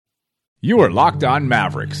You are Locked On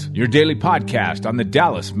Mavericks, your daily podcast on the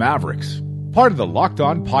Dallas Mavericks. Part of the Locked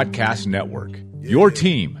On Podcast Network. Your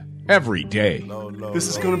team every day. This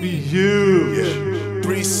is going to be huge.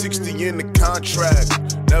 360 in the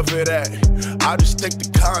contract. Never that. I just take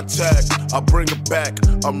the contact. I bring it back.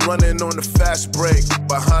 I'm running on the fast break.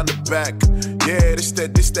 Behind the back. Yeah, this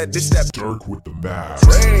that. Dirk with the Mavs.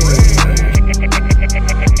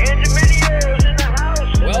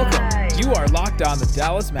 Welcome. You are Locked On the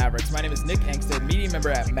Dallas Mavericks. My name is Nick Angstead, media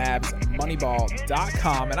member at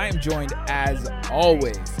MavsMoneyball.com, and I am joined, as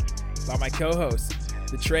always, by my co-host,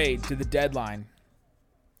 the trade to the deadline,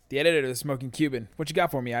 the editor of the Smoking Cuban. What you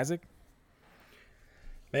got for me, Isaac?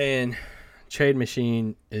 Man, trade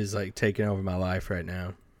machine is like taking over my life right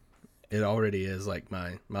now. It already is like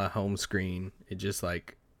my home screen. It just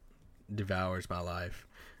like devours my life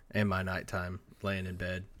and my nighttime laying in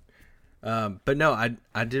bed. But no,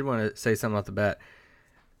 I did want to say something off the bat.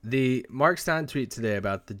 The Mark Stein tweet today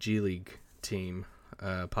about the G League team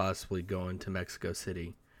possibly going to Mexico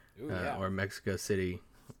City. Ooh, yeah. Or Mexico City,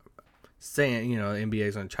 saying, you know, the NBA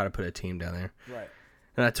is going to try to put a team down there. Right.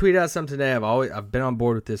 And I tweeted out something today. I've been on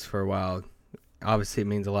board with this for a while. Obviously, it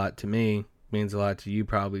means a lot to me. It means a lot to you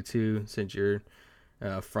probably too, since you're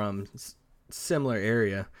from similar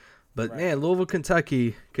area. But right. Man, Louisville,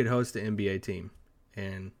 Kentucky could host an NBA team,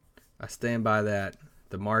 and I stand by that.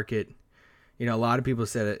 The market, you know, a lot of people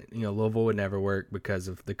said it. You know, Louisville would never work because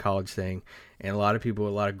of the college thing, and a lot of people, a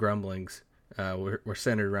lot of grumblings were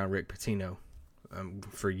centered around Rick Pitino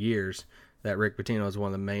for years. That Rick Pitino was one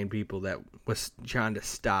of the main people that was trying to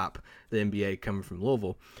stop the NBA coming from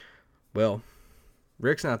Louisville. Well,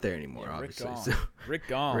 Rick's not there anymore, obviously. Rick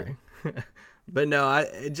gone. But no,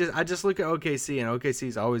 I just look at OKC, and OKC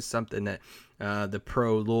is always something that the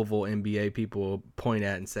pro Louisville NBA people point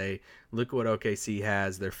at and say, "Look what OKC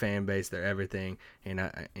has, their fan base, their everything," and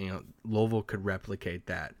Louisville could replicate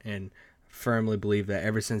that. And firmly believe that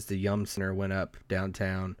ever since the Yum Center went up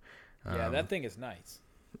downtown. Yeah, that thing is nice.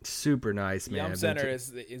 Super nice, man. Yum Center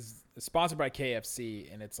is sponsored by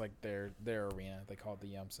KFC, and it's like their arena. They call it the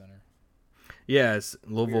Yum Center. Yes,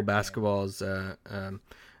 Louisville basketball's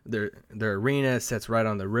their arena sits right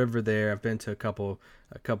on the river there. I've been to a couple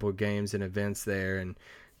games and events there, and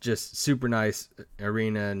just super nice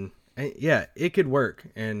arena, and yeah, it could work.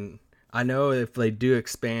 And I know if they do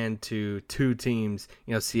expand to two teams,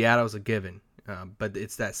 you know, Seattle's a given, but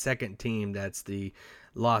it's that second team that's the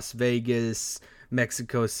Las Vegas,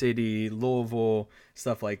 Mexico City, Louisville,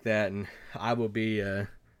 stuff like that. And I will be,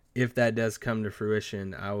 if that does come to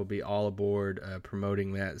fruition, I will be all aboard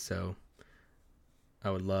promoting that. So I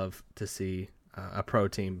would love to see a pro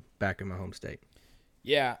team back in my home state.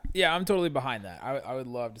 Yeah, I'm totally behind that. I would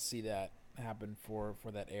love to see that happen for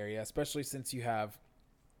that area, especially since you have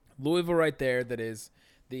Louisville right there that is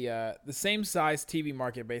the same size TV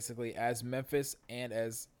market basically as Memphis and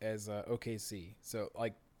as OKC. So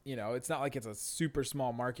like, you know, it's not like it's a super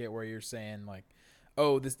small market where you're saying like,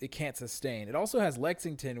 oh, it can't sustain. It also has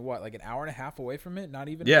Lexington, like an hour and a half away from it? Not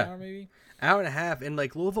even an hour maybe? Hour and a half. And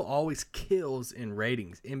like Louisville always kills in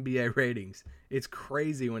ratings, NBA ratings. It's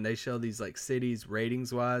crazy when they show these like cities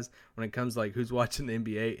ratings wise. When it comes to like who's watching the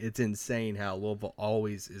NBA, it's insane how Louisville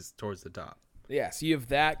always is towards the top. Yeah, so you have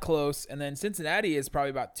that close, and then Cincinnati is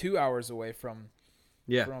probably about 2 hours away from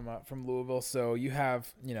Louisville. So you have,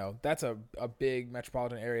 you know, that's a big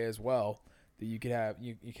metropolitan area as well that you could have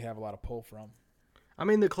a lot of pull from. I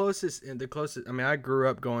mean, the closest. I mean, I grew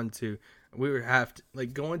up going to an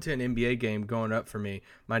NBA game growing up for me.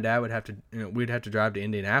 My dad would have to, we'd have to drive to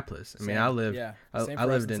Indianapolis. I mean, I lived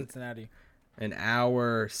in Cincinnati, an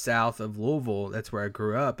hour south of Louisville. That's where I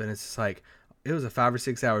grew up, and it's just like, it was a 5 or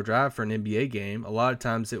 6 hour drive for an NBA game. A lot of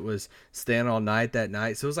times it was staying all night that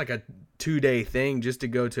night. So it was like a 2-day thing just to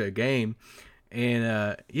go to a game. And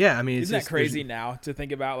I mean, isn't that crazy now to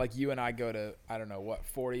think about? Like you and I go to, I don't know,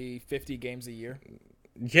 40, 50 games a year.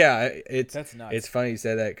 Yeah, that's nuts. It's funny you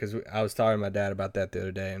said that because I was talking to my dad about that the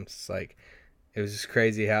other day. And it's like, it was just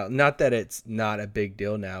crazy how, not that it's not a big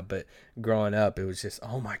deal now, but growing up, it was just,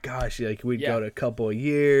 oh my gosh, like we'd go to a couple a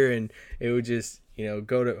year, and it would just, you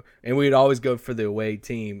know, and we'd always go for the away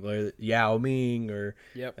team, or Yao Ming or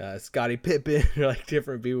Scottie Pippen, or like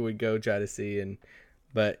different people we'd go try to see.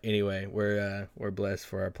 But anyway, we're blessed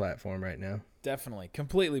for our platform right now. Definitely,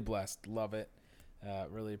 completely blessed. Love it.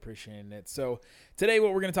 Really appreciating it. So today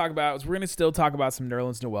what we're going to talk about is we're going to still talk about some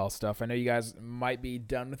Nerlens Noel stuff. I know you guys might be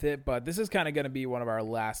done with it, but this is kind of going to be one of our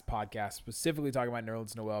last podcasts specifically talking about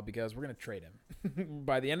Nerlens Noel because we're going to trade him.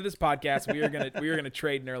 By the end of this podcast, we are going to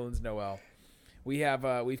trade Nerlens Noel.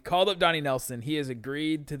 We've called up Donnie Nelson. He has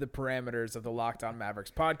agreed to the parameters of the Locked On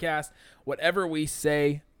Mavericks podcast. Whatever we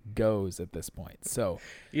say goes at this point. So,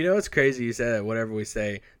 You know, it's crazy you said that. Whatever we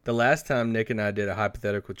say, the last time Nick and I did a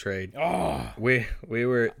hypothetical trade, we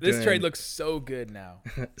were this trade looks so good now.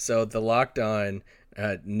 So the Locked On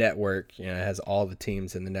network, has all the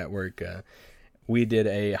teams in the network. We did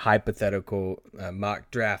a hypothetical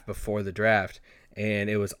mock draft before the draft, and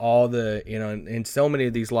it was all the, and so many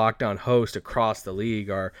of these Locked On hosts across the league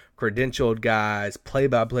are credentialed guys,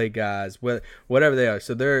 play-by-play guys, whatever they are.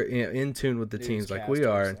 So they're in tune with the teams like we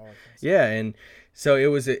are. Yeah, and so it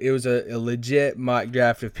was a legit mock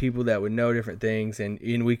draft of people that would know different things,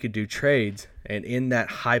 and we could do trades. And in that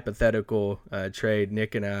hypothetical trade,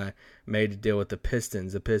 Nick and I made a deal with the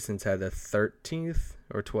Pistons. The Pistons had the 13th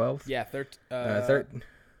or 12th.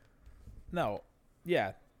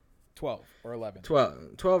 Yeah, 12 or 11.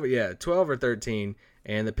 12 or 13,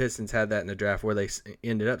 and the Pistons had that in the draft where they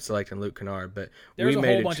ended up selecting Luke Kennard. But there's a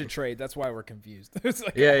whole bunch of trades. That's why we're confused. There's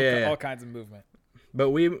all kinds of movement. But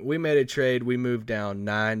we made a trade. We moved down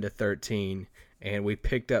 9 to 13, and we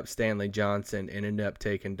picked up Stanley Johnson and ended up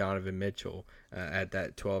taking Donovan Mitchell at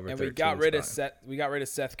that 12 or 13 And we got rid of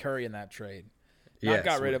Seth Curry in that trade.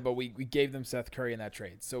 But we gave them Seth Curry in that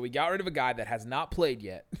trade. So we got rid of a guy that has not played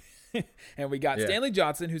yet. And we got Stanley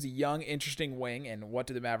Johnson, who's a young, interesting wing, and what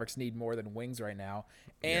do the Mavericks need more than wings right now?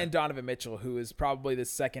 And Donovan Mitchell, who is probably the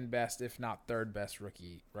second best, if not third best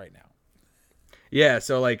rookie right now. Yeah,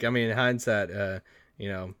 so in hindsight, it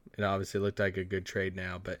obviously looked like a good trade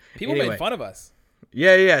now. But people made fun of us.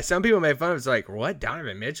 Yeah. Some people made fun of us, like, what,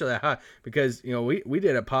 Donovan Mitchell that high? Because we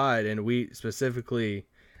did a pod and we specifically,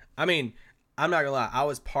 I'm not gonna lie, I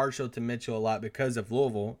was partial to Mitchell a lot because of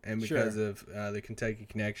Louisville and because of the Kentucky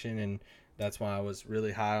connection, and that's why I was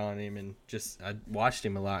really high on him and I watched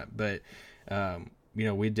him a lot. But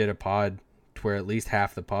we did a pod to where at least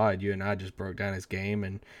half the pod, you and I just broke down his game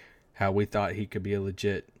and how we thought he could be a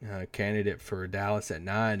legit candidate for Dallas at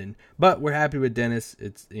 9. But we're happy with Dennis.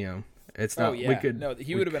 It's it's not. He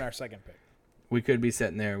would have been our second pick. We could be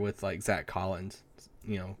sitting there with like Zach Collins,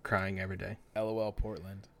 crying every day. LOL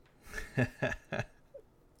Portland.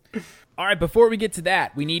 All right, before we get to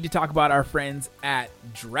that, we need to talk about our friends at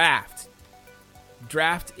Draft.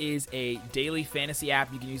 Draft is a daily fantasy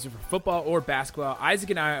app. You can use it for football or basketball. Isaac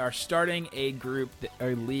and I are starting a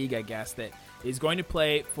league, I guess, that is going to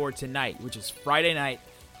play for tonight, which is Friday night,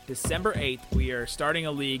 December 8th. We are starting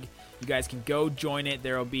a league. You guys can go join it.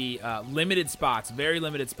 There will be limited spots, very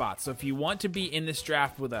limited spots. So if you want to be in this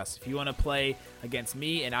draft with us, if you want to play against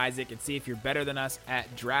me and Isaac and see if you're better than us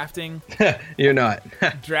at drafting. You're not.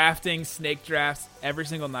 Drafting snake drafts every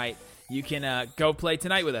single night. You can go play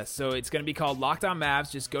tonight with us. So it's going to be called Locked On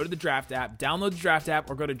Mavs. Just go to the Draft app, download the Draft app,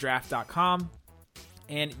 or go to draft.com.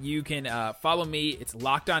 And you can follow me. It's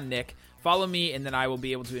Locked On Nick. Follow me, and then I will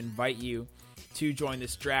be able to invite you to join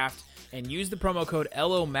this draft. And use the promo code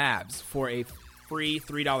LOMAVS for a free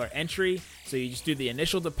 $3 entry. So you just do the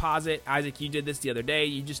initial deposit. Isaac, you did this the other day.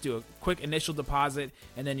 You just do a quick initial deposit,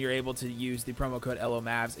 and then you're able to use the promo code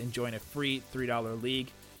LOMAVS and join a free $3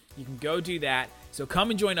 league. You can go do that. So come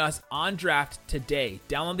and join us on Draft today.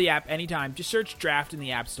 Download the app anytime. Just search Draft in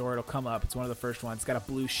the App Store. It'll come up. It's one of the first ones. It's got a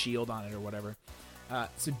blue shield on it or whatever.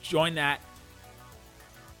 So join that.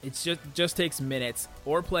 It just takes minutes,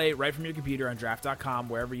 or play right from your computer on draft.com,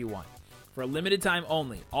 wherever you want. For a limited time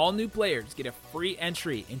only, all new players get a free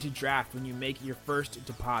entry into Draft when you make your first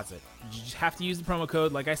deposit. You just have to use the promo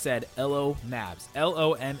code, like I said, LOMAVS,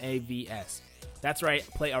 LOMAVS. That's right,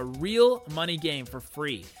 play a real money game for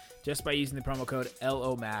free just by using the promo code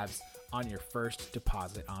LOMAVS on your first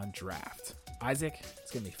deposit on Draft. Isaac,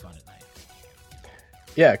 it's going to be fun tonight.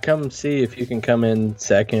 Yeah, come see if you can come in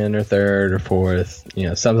second or third or fourth,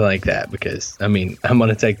 something like that, because, I'm going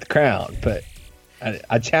to take the crown, but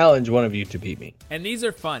I challenge one of you to beat me. And these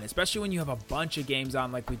are fun, especially when you have a bunch of games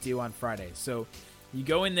on like we do on Fridays. So you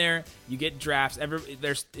go in there, you get drafts.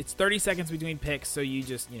 It's 30 seconds between picks, so you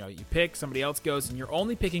just you pick, somebody else goes, and you're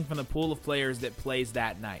only picking from the pool of players that plays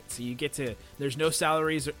that night. So you get to there's no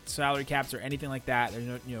salary caps or anything like that.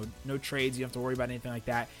 There's no trades. You don't have to worry about anything like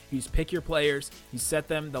that. You just pick your players, you set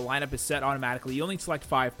them. The lineup is set automatically. You only select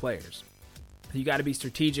 5 players. You got to be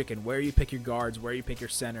strategic in where you pick your guards, where you pick your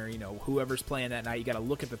center, whoever's playing that night. You got to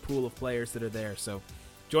look at the pool of players that are there. So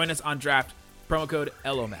join us on Draft, promo code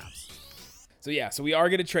LOMAVS. So we are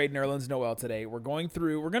going to trade Nerlens Noel today. We're going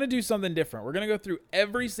to do something different. We're going to go through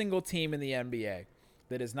every single team in the NBA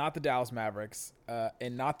that is not the Dallas Mavericks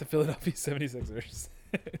and not the Philadelphia 76ers.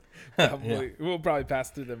 We'll probably pass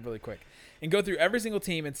through them really quick and go through every single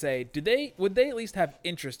team and say, would they at least have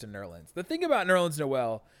interest in Nerlens? The thing about Nerlens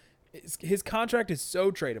Noel, his contract is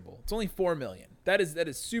so tradable. It's only $4 million. That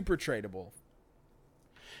is super tradable.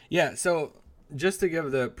 Yeah. So just to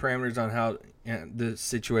give the parameters on how the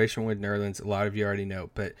situation with Nerlens, a lot of you already know,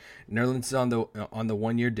 but Nerlens is on the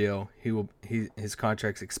 1 year deal. His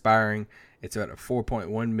contract's expiring. It's about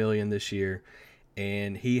 $4.1 million this year,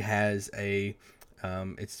 and he has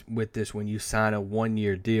it's with this, when you sign a 1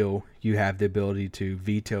 year deal, you have the ability to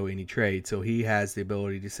veto any trade. So he has the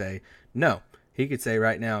ability to say no. He could say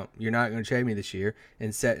right now, you're not going to trade me this year,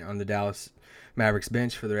 and sit on the Dallas Mavericks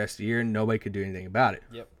bench for the rest of the year, and nobody could do anything about it.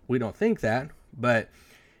 Yep. We don't think that, but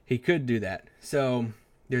he could do that. So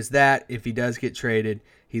there's that. If he does get traded,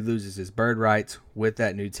 he loses his bird rights with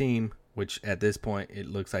that new team, which at this point it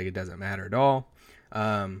looks like it doesn't matter at all.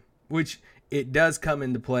 Which it does come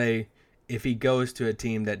into play if he goes to a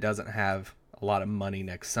team that doesn't have a lot of money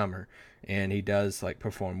next summer, and he does like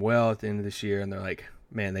perform well at the end of this year, and they're like,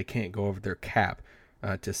 man, they can't go over their cap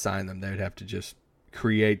to sign them. They would have to just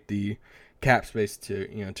create the cap space to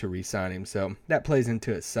re-sign him. So that plays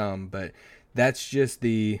into it some, but that's just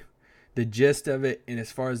the gist of it. And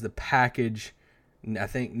as far as the package, I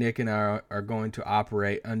think Nick and I are going to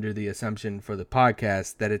operate under the assumption for the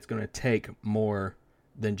podcast that it's going to take more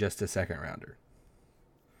than just a second rounder.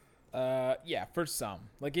 Yeah, for some.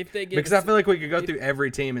 Like if they get, because I feel like we could go through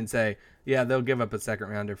every team and say, yeah, they'll give up a second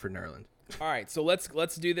rounder for Nerlens. All right, so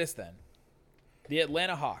let's do this then. The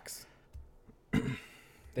Atlanta Hawks.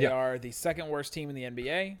 They are the second worst team in the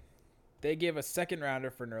NBA. They give a second rounder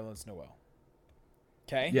for Nerlens Noel.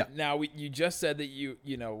 Okay. Yeah. Now you just said that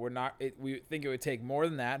we think it would take more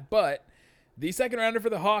than that, but the second rounder for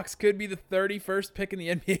the Hawks could be the 31st pick in the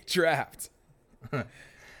NBA draft.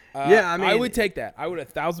 Yeah, I mean, I would take that. I would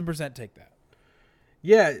 1,000% take that.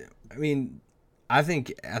 Yeah, I mean, I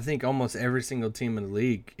think almost every single team in the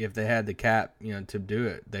league, if they had the cap, to do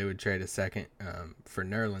it, they would trade a second for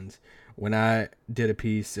Nerlens. When I did a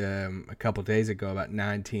piece a couple days ago about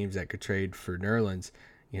 9 teams that could trade for Nerlens,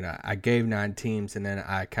 I gave 9 teams, and then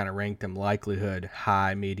I kind of ranked them likelihood,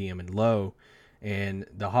 high, medium, and low. And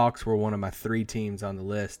the Hawks were one of my 3 teams on the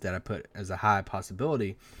list that I put as a high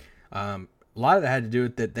possibility. A lot of that had to do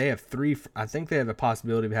with that they have 3. I think they have a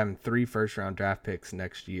possibility of having 3 first-round draft picks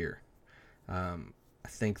next year. I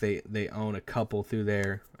think they own a couple through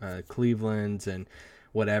there, Cleveland's and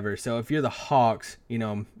whatever. So if you're the Hawks,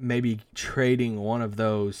 maybe trading one of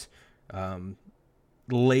those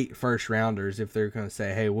late first rounders, if they're going to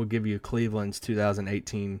say, hey, we'll give you Cleveland's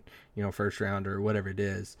 2018, first rounder or whatever it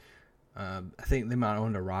is. I think they might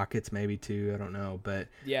own the Rockets maybe too. I don't know, but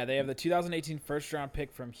yeah, they have the 2018 first round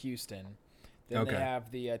pick from Houston. Then Okay. they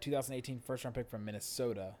have the 2018 first round pick from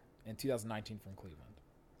Minnesota and 2019 from Cleveland.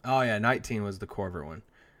 Oh yeah, 19 was the Corver one.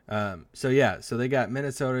 So they got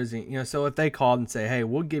Minnesota's. So if they called and say, hey,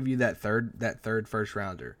 we'll give you that third first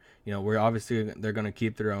rounder. We're obviously they're going to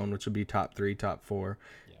keep their own, which will be top 3, top 4,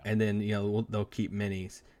 and then they'll keep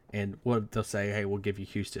minis. And what they'll say, hey, we'll give you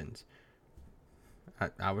Houston's.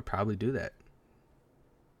 I would probably do that.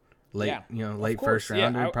 Late first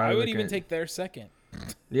rounder. Yeah, probably I would even take their second.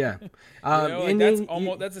 Yeah,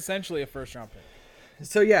 that's essentially a first round pick.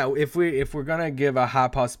 So yeah, if we're gonna give a high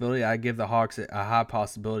possibility, I give the Hawks a high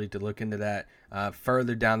possibility to look into that.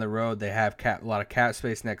 Further down the road, they have a lot of cap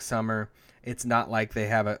space next summer. It's not like they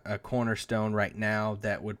have a cornerstone right now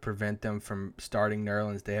that would prevent them from starting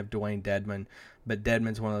Nerlens. They have Dwayne Dedmon, but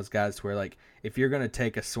Dedmon's one of those guys where, like, if you're gonna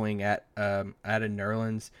take a swing at a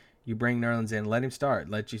Nerlens, you bring Nerlens in, let him start.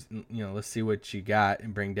 Let's see what you got,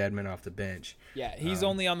 and bring Dedmon off the bench. Yeah, he's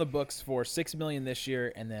only on the books for $6 million this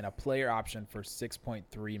year, and then a player option for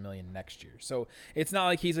 $6.3 million next year. So it's not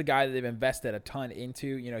like he's a guy that they've invested a ton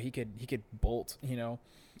into. He could bolt.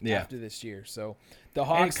 After this year. So the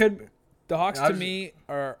Hawks, to me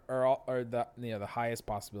are the highest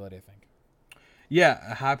possibility, I think.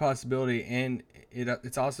 Yeah, a high possibility, and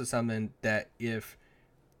it's also something that if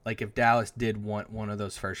Dallas did want one of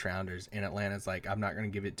those first rounders and Atlanta's like, I'm not going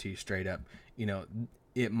to give it to you straight up,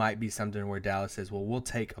 it might be something where Dallas says, well, we'll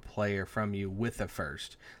take a player from you with a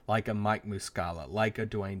first, like a Mike Muscala, like a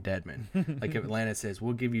Dwayne Dedmon. Like if Atlanta says,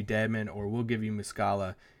 we'll give you Dedmon or we'll give you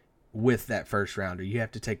Muscala with that first rounder, you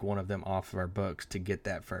have to take one of them off of our books to get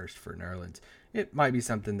that first for Nerlens. It might be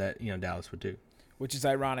something that, Dallas would do. Which is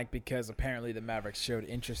ironic because apparently the Mavericks showed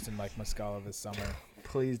interest in Mike Muscala this summer.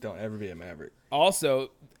 Please don't ever be a Maverick.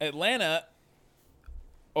 Also, Atlanta,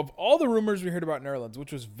 of all the rumors we heard about Nerlens,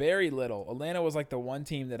 which was very little, Atlanta was like the one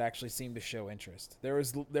team that actually seemed to show interest. There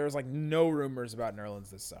was like no rumors about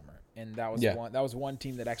Nerlens this summer, and that was one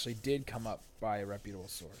team that actually did come up by a reputable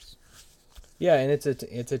source. Yeah, and it's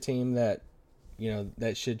a team that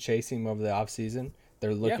that should chase him over the offseason.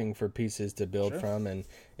 They're looking for pieces to build from, and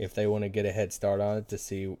if they want to get a head start on it to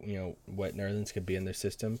see what Nerlens could be in their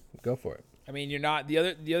system, go for it. I mean, you're not the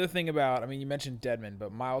other thing about. I mean, you mentioned Dedmon,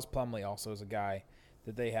 but Miles Plumlee also is a guy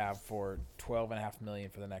that they have for $12.5 million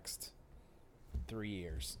for the next 3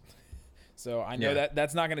 years. So I know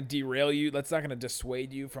that's not going to derail you. That's not going to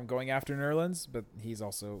dissuade you from going after Nerlens, but he's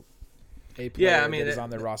also a player that is on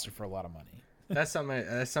their roster for a lot of money. That's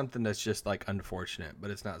something that's just like unfortunate,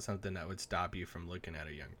 but it's not something that would stop you from looking at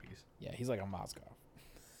a young piece. Yeah, he's like a Mozgov.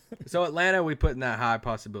 So Atlanta, we put in that high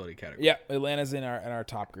possibility category. Yeah, Atlanta's in our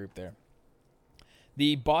top group there.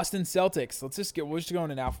 The Boston Celtics. We're just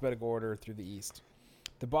going in alphabetical order through the East.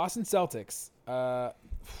 The Boston Celtics.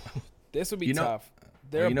 This would be tough.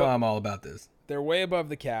 I'm all about this. They're way above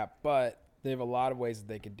the cap, but they have a lot of ways that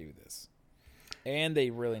they could do this, and they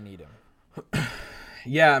really need him.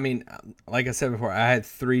 Yeah, I mean, like I said before, I had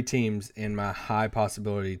 3 teams in my high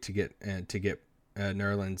possibility to get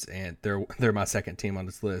Nerlens, and they're my second team on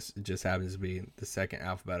this list. It just happens to be the second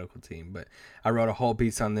alphabetical team. But I wrote a whole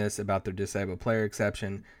piece on this about their disabled player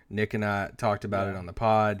exception. Nick and I talked about it on the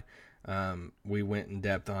pod. We went in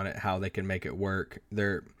depth on it, how they can make it work.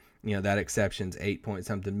 That exception's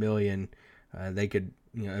 $8-point-something million. They could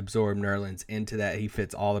absorb Nerlens into that. He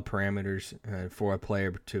fits all the parameters for a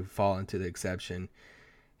player to fall into the exception.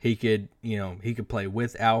 He could play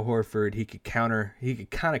with Al Horford. He could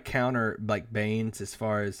kind of counter like Baines as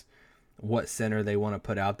far as what center they want to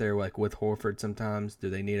put out there, like with Horford sometimes. Do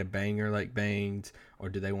they need a banger like Baines, or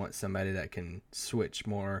do they want somebody that can switch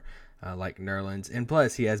more like Nerlens? And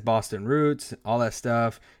plus, he has Boston roots, all that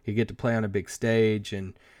stuff. He get to play on a big stage.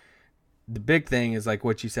 And the big thing is like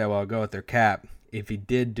what you said a while ago with their cap. If he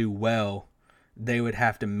did do well, they would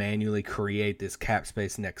have to manually create this cap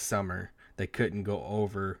space next summer. They couldn't go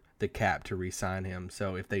over the cap to re-sign him.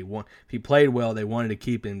 So if he played well, they wanted to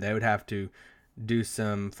keep him, they would have to do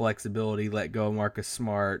some flexibility, let go of Marcus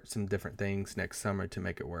Smart, some different things next summer to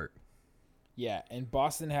make it work. Yeah, and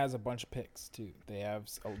Boston has a bunch of picks too. They have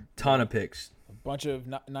a ton of picks. A bunch of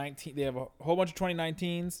 19. They have a whole bunch of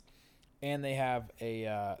 2019s, and they have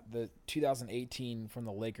the 2018 from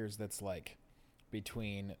the Lakers that's like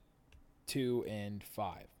between 2 and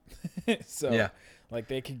 5. So yeah. Like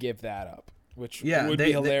they could give that up, which would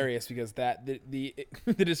be hilarious because that the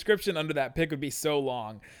description under that pick would be so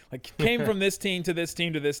long. Like came from this team to this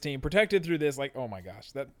team to this team, protected through this. Like, oh my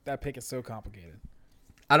gosh, that pick is so complicated.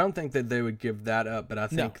 I don't think that they would give that up, but I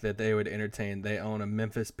think that they would entertain. They own a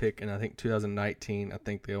Memphis pick in I think 2019. I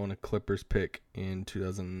think they own a Clippers pick in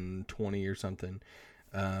 2020 or something.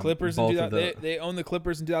 Clippers they own the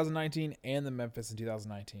Clippers in 2019 and the Memphis in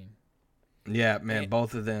 2019. Yeah, man,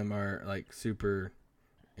 both of them are like super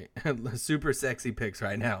sexy picks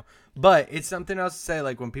right now. But it's something else to say,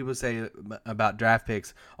 like when people say about draft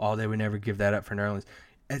picks, oh, they would never give that up for Nerlens.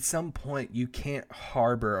 At some point, you can't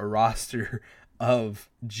harbor a roster of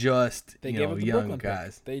just young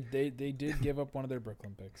guys. They did give up one of their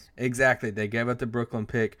Brooklyn picks. Exactly, they gave up the Brooklyn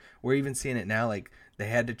pick. We're even seeing it now. Like they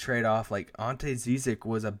had to trade off. Like Ante Zizic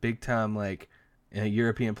was a big time like a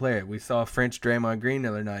European player. We saw French Draymond Green the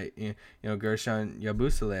other night. Gershon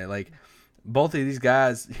Yabusele. Like both of these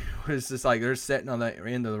guys was just like they're sitting on the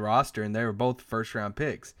end of the roster, and they were both first round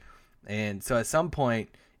picks. And so at some point,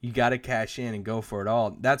 you got to cash in and go for it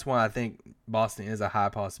all. That's why I think Boston is a high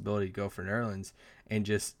possibility to go for Nerlens, and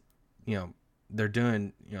just they're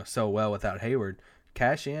doing so well without Hayward.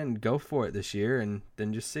 Cash in, go for it this year, and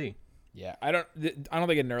then just see. Yeah, I don't think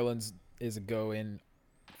a Nerlens is a go in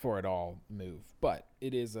for it all move, but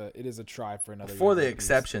it is a try for another for the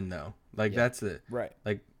exception though. Like that's it, right?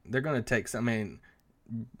 Like they're gonna take some. I mean,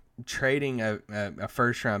 trading a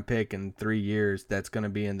first round pick in 3 years that's going to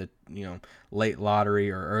be in the late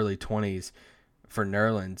lottery or early 20s for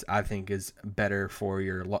Nerlens, I think is better for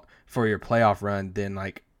your playoff run than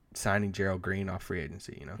like signing Gerald Green off free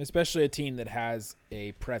agency. Especially a team that has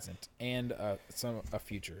a present and a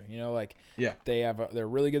future. They're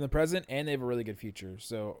really good in the present and they have a really good future.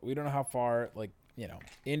 So we don't know how far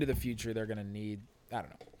into the future they're going to need. I don't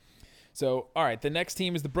know. So, all right, the next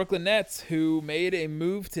team is the Brooklyn Nets, who made a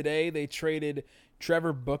move today. They traded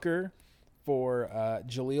Trevor Booker for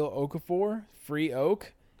Jahlil Okafor, free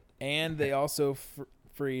Oak, and they also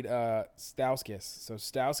freed Stauskas. So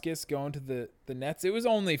Stauskas going to the Nets. It was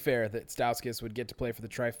only fair that Stauskas would get to play for the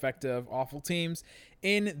trifecta of awful teams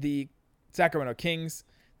in the Sacramento Kings,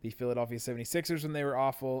 the Philadelphia 76ers when they were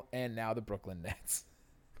awful, and now the Brooklyn Nets.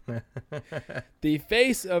 The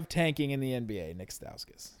face of tanking in the NBA, Nick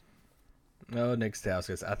Stauskas. No, Nick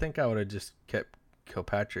Stauskas. I think I would have just kept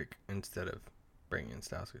Kilpatrick instead of bringing in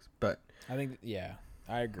Stauskas. But I think,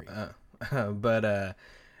 I agree.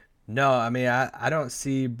 No, I mean, I don't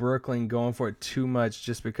see Brooklyn going for it too much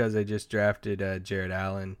just because they just drafted Jared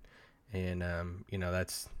Allen. And,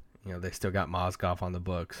 that's they still got Mozgov on the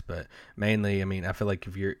books, but mainly, I mean, I feel like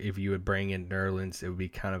if you would bring in Nerlens, it would be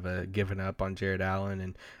kind of a giving up on Jared Allen,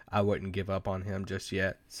 and I wouldn't give up on him just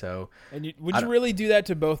yet. So, and would you really do that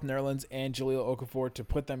to both Nerlens and Jahlil Okafor to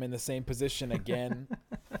put them in the same position again?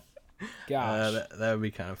 Gosh, that would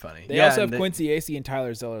be kind of funny. They also have Quincy Acey and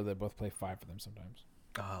Tyler Zeller that both play 5 for them sometimes.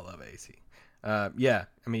 Oh, I love Acey. Yeah,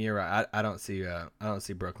 I mean, you're right. I don't see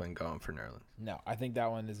Brooklyn going for Nerlens. No, I think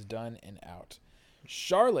that one is done and out.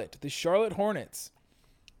 Charlotte, the Charlotte Hornets.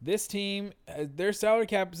 This team, their salary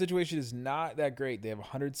cap situation is not that great. They have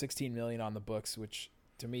 $116 million on the books, which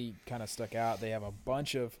to me kind of stuck out. They have a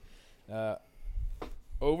bunch of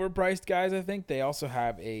overpriced guys, I think. They also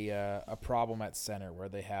have a problem at center where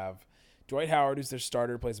they have Dwight Howard, who's their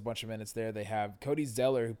starter, plays a bunch of minutes there. They have Cody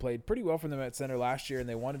Zeller, who played pretty well for them at center last year, and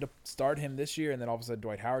they wanted to start him this year, and then all of a sudden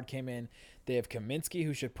Dwight Howard came in. They have Kaminsky,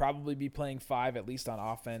 who should probably be playing 5, at least on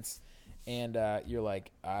offense. And you're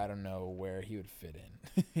like, I don't know where he would fit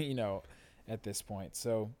in, at this point.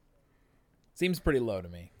 So, seems pretty low to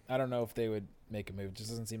me. I don't know if they would make a move. It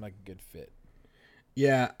just doesn't seem like a good fit.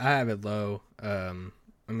 Yeah, I have it low. I mean,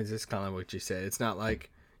 it's just kind of what you said. It's not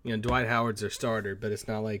like, Dwight Howard's their starter, but it's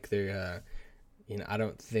not like they're, I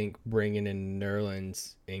don't think bringing in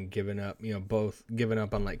Nerlens and giving up, both giving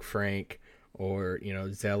up on like Frank or,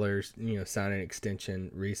 Zeller's, signed an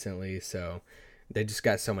extension recently. So, they just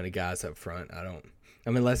got so many guys up front. I don't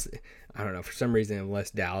know, for some reason,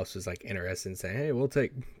 unless Dallas was like interested in saying, hey, we'll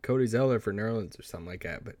take Cody Zeller for Nerlens or something like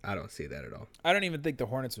that, but I don't see that at all. I don't even think the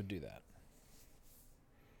Hornets would do that.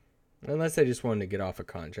 Unless they just wanted to get off a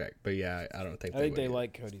contract. But yeah, I don't think I think they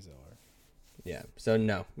like Cody Zeller. Yeah. So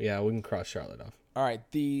no. Yeah, we can cross Charlotte off. All right.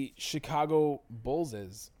 The Chicago Bulls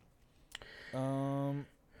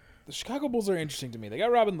the Chicago Bulls are interesting to me. They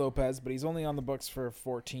got Robin Lopez, but he's only on the books for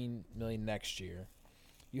 $14 million next year.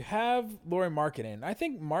 You have Lauri Markkanen. I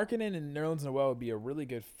think Markkanen and Nerlens Noel would be a really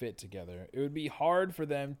good fit together. It would be hard for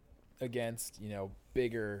them against,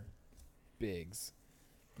 bigger bigs.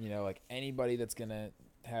 Like anybody that's going to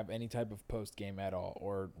have any type of post game at all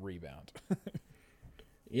or rebound.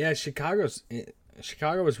 Yeah, Chicago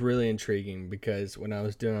was really intriguing because when I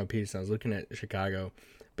was doing my piece, I was looking at Chicago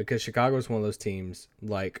because Chicago is one of those teams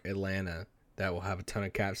like Atlanta that will have a ton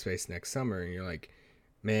of cap space next summer. And you're like,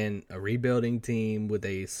 man, a rebuilding team with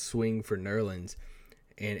a swing for Nerlens.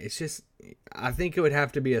 And it's just, I think it would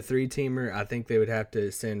have to be a 3-teamer. I think they would have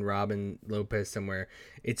to send Robin Lopez somewhere.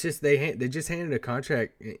 It's just, they just handed a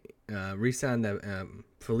contract, re-signed the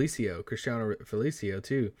Cristiano Felicio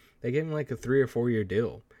too. They gave him like a 3 or 4 year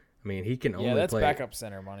deal. I mean, he can only play. Yeah, that's backup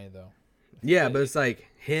center money though. Yeah, but it's like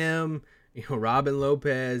him, Robin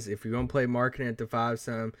Lopez, if you're going to play Markkanen at the 5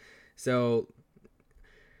 some. So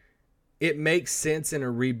it makes sense in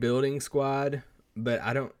a rebuilding squad, but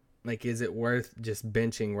I don't, like, is it worth just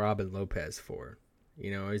benching Robin Lopez for?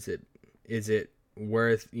 Is it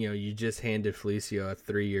worth, you just handed Felicio a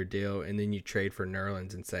 3 year deal and then you trade for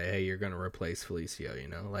Nerlens and say, hey, you're going to replace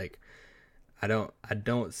Felicio, like, I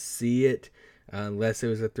don't see it unless it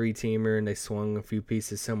was a 3-teamer and they swung a few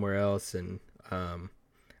pieces somewhere else. And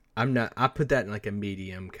I put that in like a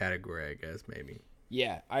medium category, I guess, maybe.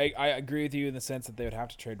 Yeah, I agree with you in the sense that they would have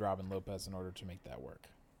to trade Robin Lopez in order to make that work.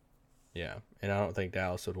 Yeah, and I don't think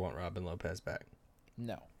Dallas would want Robin Lopez back.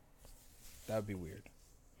 No. That would be weird.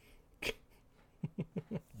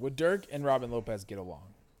 Would Dirk and Robin Lopez get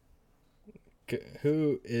along?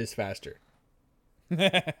 Who is faster?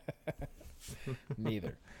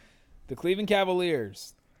 Neither. The Cleveland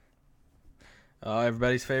Cavaliers. Oh,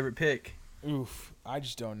 everybody's favorite pick. Oof, I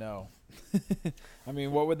just don't know. I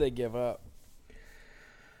mean, what would they give up?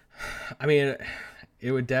 I mean,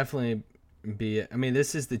 it would definitely be. I mean,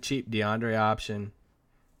 this is the cheap DeAndre option.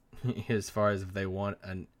 As far as if they want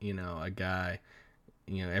a guy,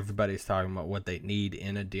 everybody's talking about what they need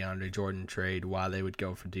in a DeAndre Jordan trade, why they would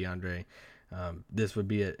go for DeAndre. This would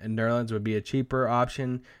be Nerlens would be a cheaper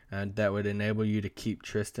option, that would enable you to keep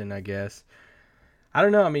Tristan, I guess. I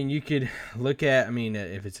don't know. I mean, you could look at. I mean,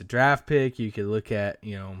 if it's a draft pick, you could look at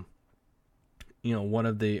one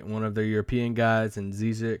of their European guys and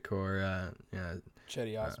Zizic or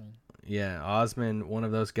Cedi Osman. Osman, one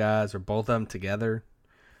of those guys, or both of them together.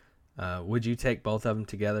 Would you take both of them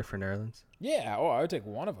together for Nerlens? Yeah. Oh, I would take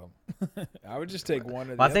one of them. I would just take one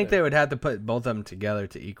of them. I think they would have to put both of them together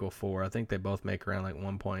to equal 4. I think they both make around like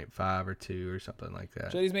 1.5 or 2 or something like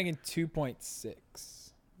that. Cedi's making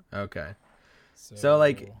 2.6. Okay. So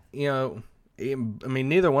like, I mean,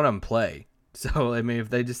 neither one of them play. So, I mean, if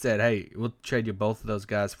they just said, hey, we'll trade you both of those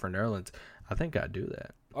guys for Nerlens, I think I'd do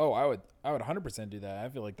that. Oh, I would 100% do that. I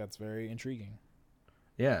feel like that's very intriguing.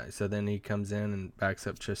 Yeah, so then he comes in and backs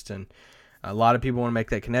up Tristan. a lot of people want to make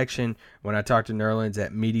that connection. When I talked to Nerlens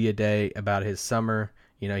at Media Day about his summer,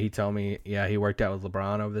 he told me, he worked out with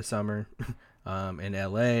LeBron over the summer in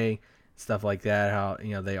LA, stuff like that. How,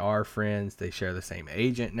 they are friends. They share the same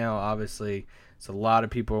agent now, obviously. So a lot of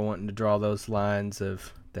people are wanting to draw those lines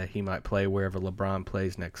of that he might play wherever LeBron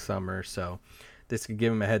plays next summer. So this could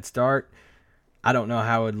give him a head start. I don't know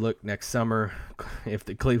how it would look next summer. If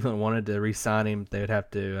the Cleveland wanted to re-sign him, they would have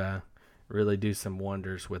to really do some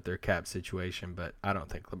wonders with their cap situation. But I don't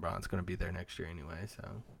think LeBron's going to be there next year anyway. So,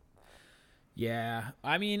 yeah,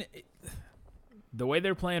 I mean, the way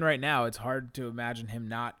they're playing right now, it's hard to imagine him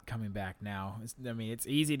not coming back now. It's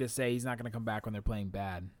easy to say he's not going to come back when they're playing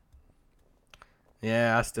bad.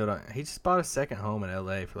 Yeah, I still don't. He just bought a second home in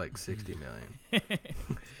LA for like $60 million.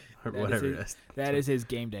 Or whatever it is. That is his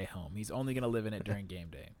game day home. He's only going to live in it during game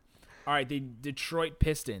day. All right, the Detroit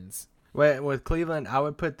Pistons. With Cleveland, I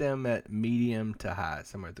would put them at medium to high,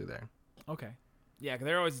 somewhere through there. Okay. Yeah, because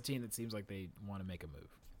they're always a team that seems like they want to make a move.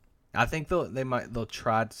 I think they'll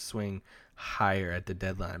try to swing higher at the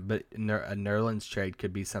deadline, but a Nerlens trade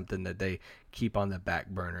could be something that they keep on the back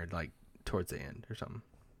burner, like towards the end or something.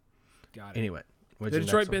 Got it. Anyway, the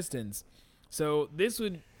Detroit Pistons. So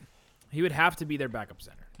he would have to be their backup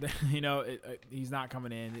center. He's not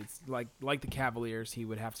coming in. It's like the Cavaliers. He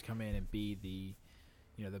would have to come in and be the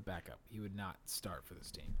backup. He would not start for this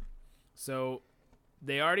team. So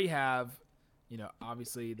they already have,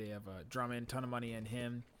 obviously they have Drummond, ton of money in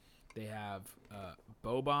him. They have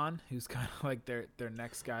Boban, who's kind of like their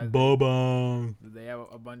next guy. Boban. They have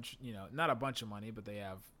a bunch, not a bunch of money, but they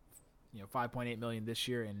have, $5.8 million this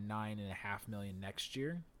year and $9.5 million next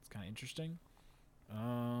year. It's kind of interesting.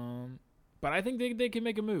 But I think they can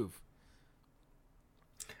make a move.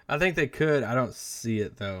 I think they could. I don't see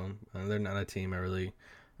it though. They're not a team I really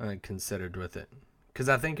considered with it. Because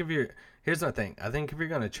I think here's my thing. I think if you're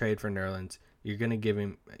going to trade for Nerlens, you're going to give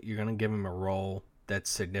him a role that's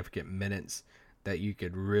significant minutes that you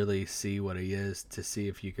could really see what he is to see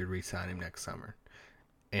if you could re-sign him next summer.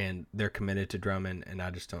 And they're committed to Drummond, and I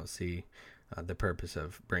just don't see the purpose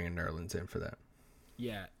of bringing Nerlens in for that.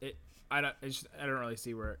 Yeah, I don't really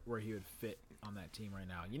see where he would fit on that team right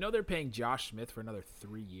now. They're paying Josh Smith for another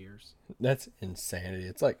 3 years. That's insanity.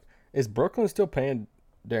 It's like, is Brooklyn still paying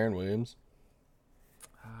Darren Williams?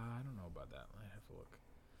 I don't know about that. I have to look.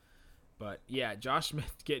 But yeah, Josh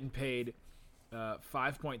Smith getting paid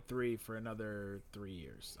 $5.3 for another 3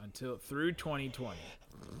 years through 2020.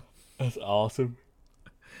 That's awesome.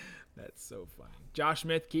 That's so funny. Josh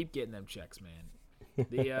Smith, keep getting them checks, man.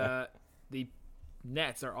 The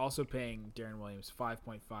Nets are also paying Darren Williams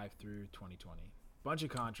 $5.5 through 2020. Bunch of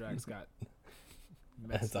contracts got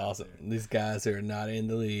messed. That's awesome. There. These guys are not in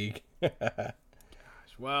the league. Gosh,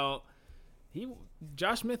 well,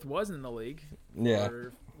 Josh Smith was in the league.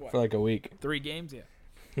 For like a week. 3 games,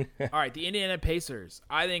 yeah. All right, the Indiana Pacers.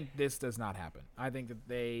 I think this does not happen. I think that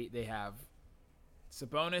they have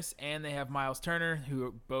Sabonis and they have Miles Turner, who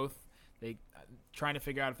are both trying to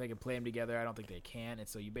figure out if they can play them together. I don't think they can, and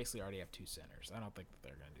so you basically already have 2 centers. I don't think that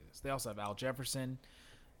they're going to do this. They also have Al Jefferson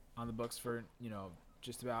on the books for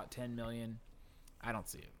just about $10 million. I don't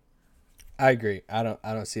see it. I agree. I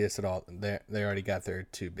don't see this at all. They already got their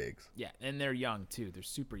 2 bigs. Yeah, and they're young too. They're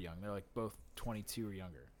super young. They're like both 22 or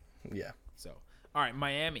younger. Yeah. So, all right,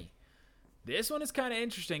 Miami. This one is kind of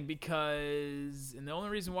interesting because, and the only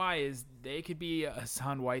reason why is they could be a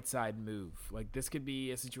Hassan Whiteside move. Like this could be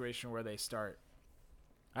a situation where they start.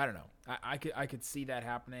 I don't know. I could see that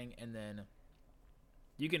happening, and then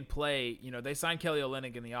you can play. They signed Kelly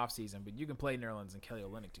Olynyk in the offseason, but you can play Nerlens and Kelly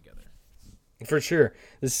Olynyk together. For sure.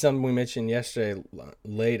 This is something we mentioned yesterday,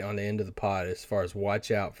 late on the end of the pod, as far as watch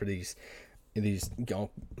out for these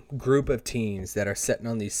group of teams that are sitting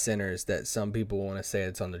on these centers that some people want to say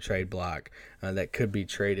it's on the trade block that could be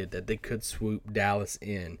traded, that they could swoop Dallas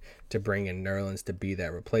in to bring in Nerlens to be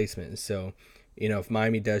that replacement. And so, if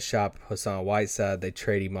Miami does shop Hassan Whiteside, they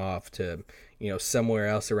trade him off to, somewhere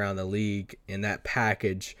else around the league, and that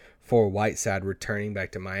package for Whiteside returning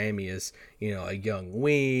back to Miami is, a young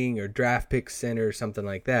wing or draft pick center or something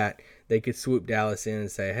like that. They could swoop Dallas in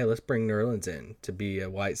and say, hey, let's bring Nerlens in to be a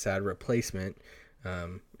Whiteside replacement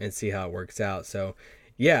and see how it works out. So,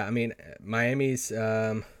 yeah, Miami's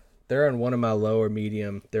they're on one of my lower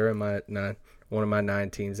medium. They're in one of my 9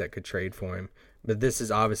 teams that could trade for him. But this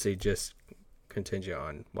is obviously just contingent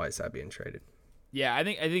on Whiteside being traded. Yeah, I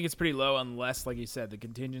think it's pretty low unless, like you said, the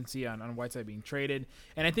contingency on Whiteside being traded.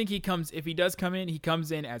 And I think if he does come in, he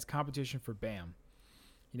comes in as competition for Bam.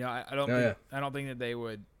 I don't think that they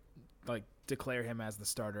would declare him as the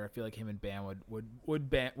starter. I feel like him and Bam would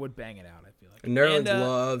bang it out. I feel like Nerlens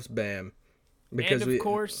loves Bam because of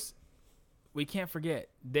course we can't forget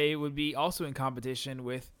they would be also in competition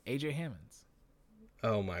with AJ Hammonds.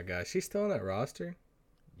 Oh my gosh, he's still on that roster?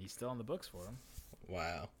 He's still on the books for him.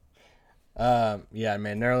 Wow. Yeah,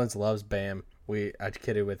 man, Nerlens loves Bam. I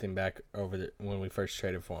kidded with him back when we first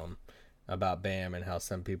traded for him about Bam and how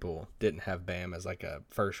some people didn't have Bam as like a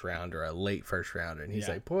first rounder, a late first rounder, and he's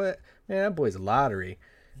like, "Boy, man, that boy's a lottery,"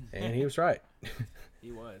 and he was right.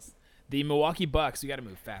 He was. The Milwaukee Bucks. We got to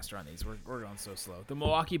move faster on these. We're going so slow. The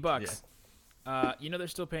Milwaukee Bucks. Yeah. They're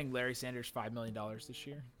still paying Larry Sanders $5 million this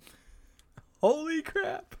year. Holy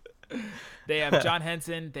crap! They have John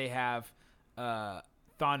Henson. They have Thon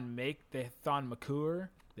McCour.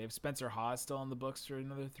 They have Spencer Hawes still on the books for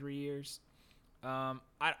another 3 years. I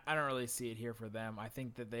don't really see it here for them. I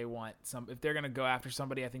think that they want if they're going to go after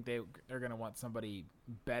somebody, I think they're going to want somebody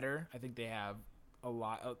better. I think they have a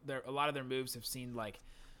lot of their moves have seemed like,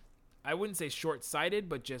 I wouldn't say short-sighted,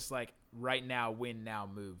 but just like right now, win now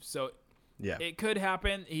moves. So yeah, it could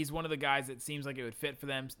happen. He's one of the guys that seems like it would fit for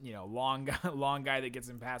them. Long guy that gets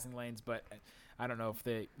in passing lanes, but I don't know if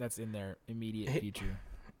that's in their immediate future.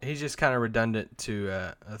 He's just kind of redundant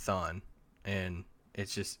to Thon, and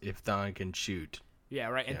it's just if Thon can shoot. Yeah,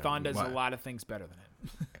 right. And Thon does a lot of things better than him.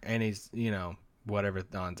 And he's, whatever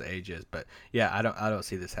Thon's age is, but yeah, I don't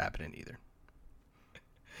see this happening either.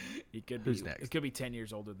 Who's next? It could be 10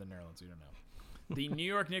 years older than Nerlens. We don't know. The New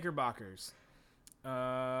York Knickerbockers. They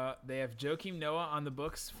have Joakim Noah on the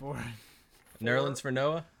books for Nerlens for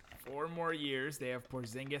Noah. 4 more years. They have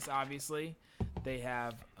Porzingis, obviously. They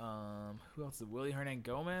have who else? Willie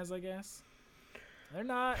Hernangomez, I guess. They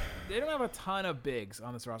don't have a ton of bigs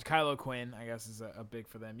on this roster. Kylo Quinn, I guess, is a big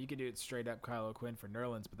for them. You could do it straight up Kylo Quinn for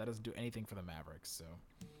Nerlens, but that doesn't do anything for the Mavericks. So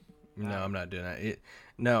no, I'm not doing that.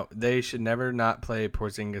 No, they should never not play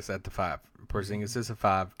Porzingis at the 5. Porzingis is a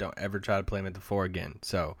 5. Don't ever try to play him at the 4 again.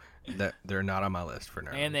 So they're not on my list for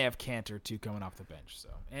Nerlens. And they have Cantor too coming off the bench. So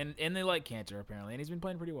and they like Cantor apparently, and he's been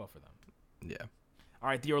playing pretty well for them. Yeah. All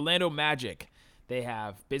right, the Orlando Magic. They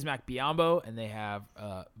have Bismack Biyombo and they have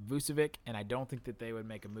Vucevic, and I don't think that they would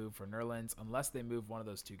make a move for Nerlens unless they move one of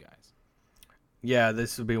those two guys. Yeah,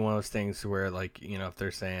 this would be one of those things where, like, if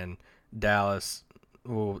they're saying Dallas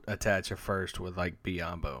will attach a first with, like,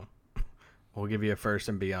 Biyombo. We'll give you a first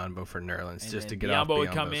and Biyombo for Nerlens just to get off Biyombo. Biyombo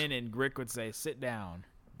would come in and Grick would say, sit down,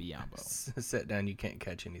 Biyombo. Sit down, you can't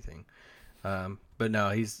catch anything. But no,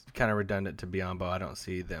 he's kind of redundant to Biyombo. I don't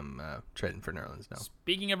see them trading for Nerlens, no.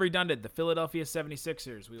 Speaking of redundant, the Philadelphia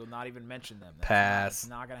 76ers, we will not even mention them. Pass. It's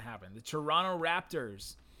not going to happen. The Toronto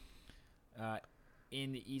Raptors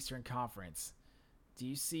in the Eastern Conference. Do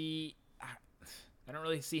you see – I don't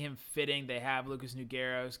really see him fitting. They have Lucas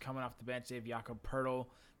Nougueros coming off the bench. They have Jakob Poeltl.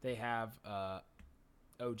 They have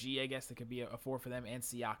OG, I guess, that could be a 4 for them, and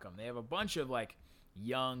Siakam. They have a bunch of, like,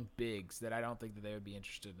 young bigs that I don't think that they would be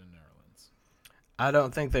interested in Nerlens. I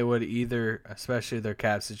don't think they would either, especially their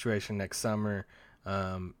cap situation next summer.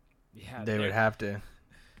 They would have to.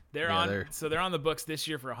 They're on the books this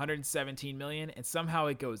year for $117 million, and somehow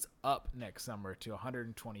it goes up next summer to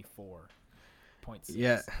 $124.6.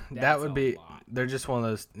 Yeah, that would be. They're just one of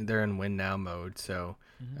those. They're in win now mode. So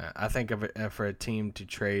I think for a team to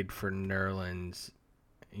trade for Nerlens,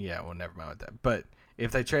 yeah, well, never mind with that. But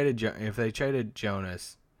if they traded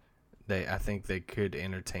Jonas. I think they could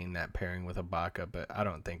entertain that pairing with Ibaka, but I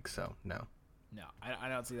don't think so. No, I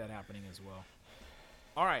don't see that happening as well.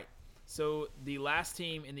 All right, so the last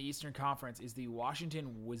team in the Eastern Conference is the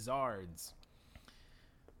Washington Wizards.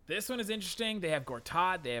 This one is interesting. They have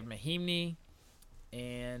Gortat, they have Mahinmi,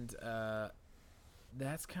 and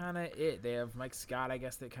that's kind of it. They have Mike Scott, I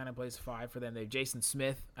guess, that kind of plays 5 for them. They have Jason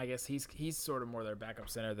Smith. I guess he's sort of more their backup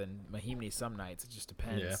center than Mahinmi some nights. It just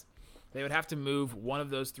depends. Yeah. They would have to move one of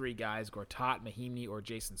those 3 guys, Gortat, Mahinmi, or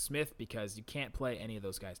Jason Smith, because you can't play any of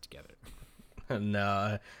those guys together.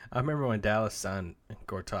 No, I remember when Dallas signed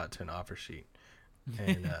Gortat to an offer sheet,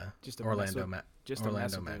 and Orlando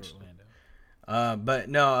matched. But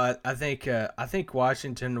no, I think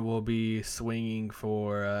Washington will be swinging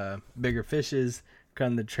for bigger fishes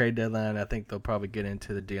come the trade deadline. I think they'll probably get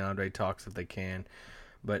into the DeAndre talks if they can.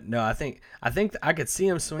 But no, I think I could see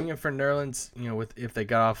him swinging for Nerlens. If they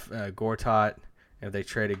got off Gortat, if they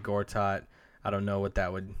traded Gortat, I don't know what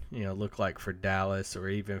that would look like for Dallas, or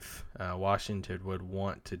even if Washington would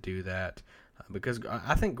want to do that, because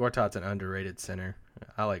I think Gortat's an underrated center.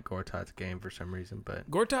 I like Gortat's game for some reason, but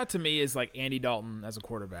Gortat to me is like Andy Dalton as a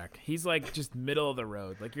quarterback. He's like just middle of the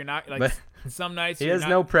road. Like you're not like some nights he has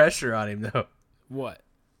no pressure on him though. What?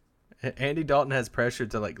 Andy Dalton has pressure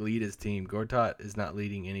to like lead his team. Gortat is not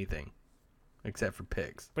leading anything except for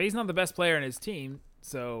picks. But he's not the best player in his team,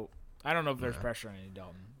 so I don't know if there's pressure on Andy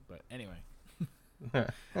Dalton. But anyway,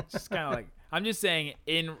 it's just kind of like I'm just saying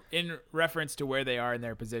in reference to where they are in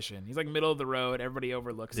their position. He's like middle of the road. Everybody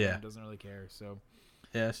overlooks him. Doesn't really care. So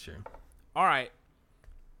yeah, that's true. All right.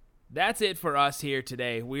 That's it for us here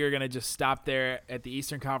today. We are going to just stop there at the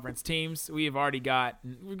Eastern Conference teams. We've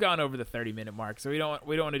gone over the 30-minute mark, so we don't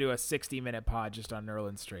want to do a 60-minute pod just on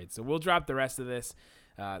Nerlens trade. So we'll drop the rest of this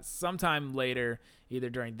sometime later, either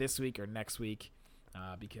during this week or next week,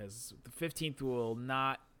 because the 15th will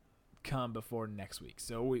not come before next week.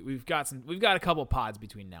 So we've got a couple pods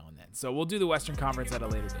between now and then. So we'll do the Western Conference at a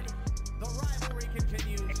later date.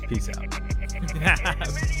 Peace out.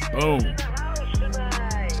 Boom.